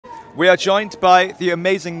We are joined by the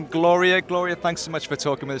amazing Gloria. Gloria, thanks so much for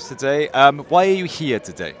talking with us today. Why are you here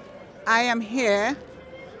today? I am here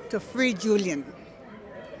to free Julian.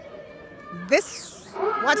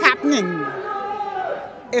 What's happening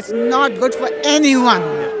is not good for anyone.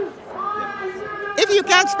 If you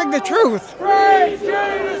can't speak the truth, we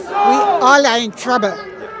all are in trouble.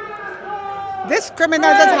 This criminal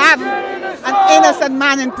just have an innocent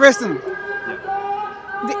man in prison.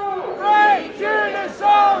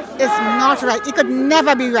 It's not right. It could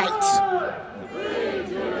never be right.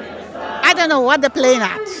 I don't know what they're playing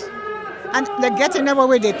at. And they're getting over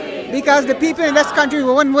with it because the people in this country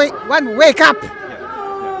won't wake up.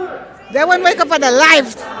 They won't wake up for their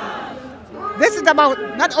lives. This is about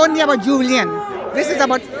not only about Julian. This is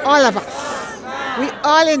about all of us. We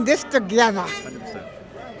all in this together. 100%.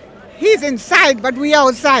 He's inside, but we are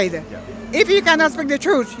outside. If you cannot speak the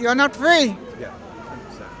truth, you're not free.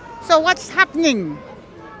 So what's happening?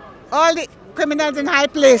 All the criminals in high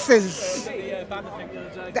places,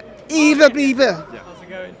 the evil people,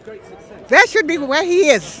 that should be where he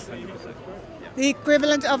is. The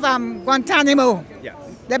equivalent of Guantanamo,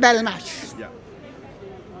 the Belmarsh.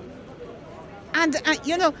 And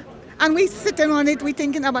you know, and we sitting on it, we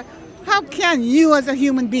thinking about how can you as a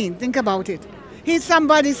human being think about it? He's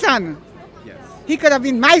somebody's son. He could have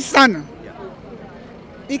been my son.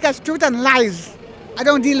 Because truth and lies, I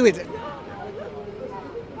don't deal with it.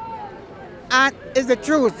 And it's the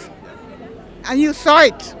truth. And you saw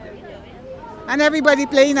it. And everybody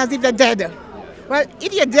playing as if they're dead. Well,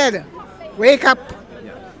 if you're dead, wake up.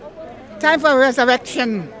 Time for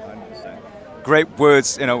resurrection. Great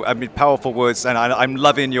words, you know, I mean, powerful words, and I'm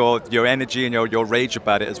loving your energy and your rage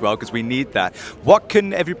about it as well, because we need that. What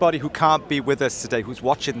can everybody who can't be with us today, who's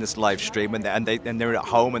watching this live stream, and they're at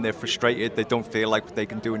home and they're frustrated, they don't feel like they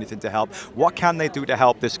can do anything to help, what can they do to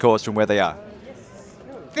help this cause from where they are?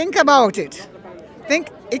 Think about it. Think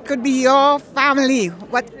it could be your family,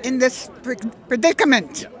 what in this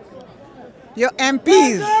predicament. Your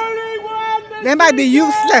MPs, they might be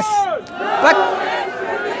useless, but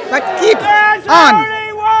keep on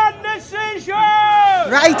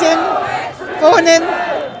writing, phoning,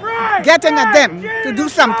 getting at them to do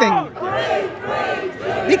something.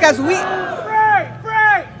 Because we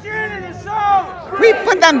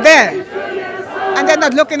put them there, and they're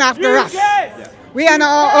not looking after us. We are on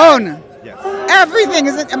our own. Everything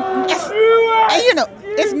is a mess. And you know,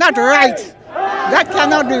 it's not right. That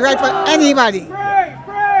cannot be right for anybody.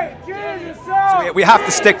 So we have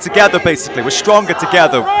to stick together, basically. We're stronger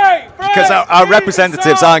together because our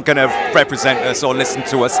representatives aren't going to represent us or listen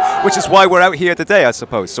to us, which is why we're out here today, I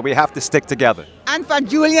suppose. So we have to stick together. And for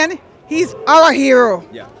Julian, he's our hero.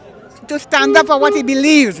 To stand up for what he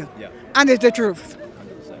believes. And it's the truth.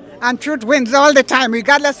 100%. And truth wins all the time,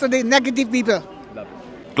 regardless of the negative people.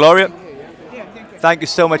 Gloria, thank you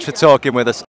so much for talking with us.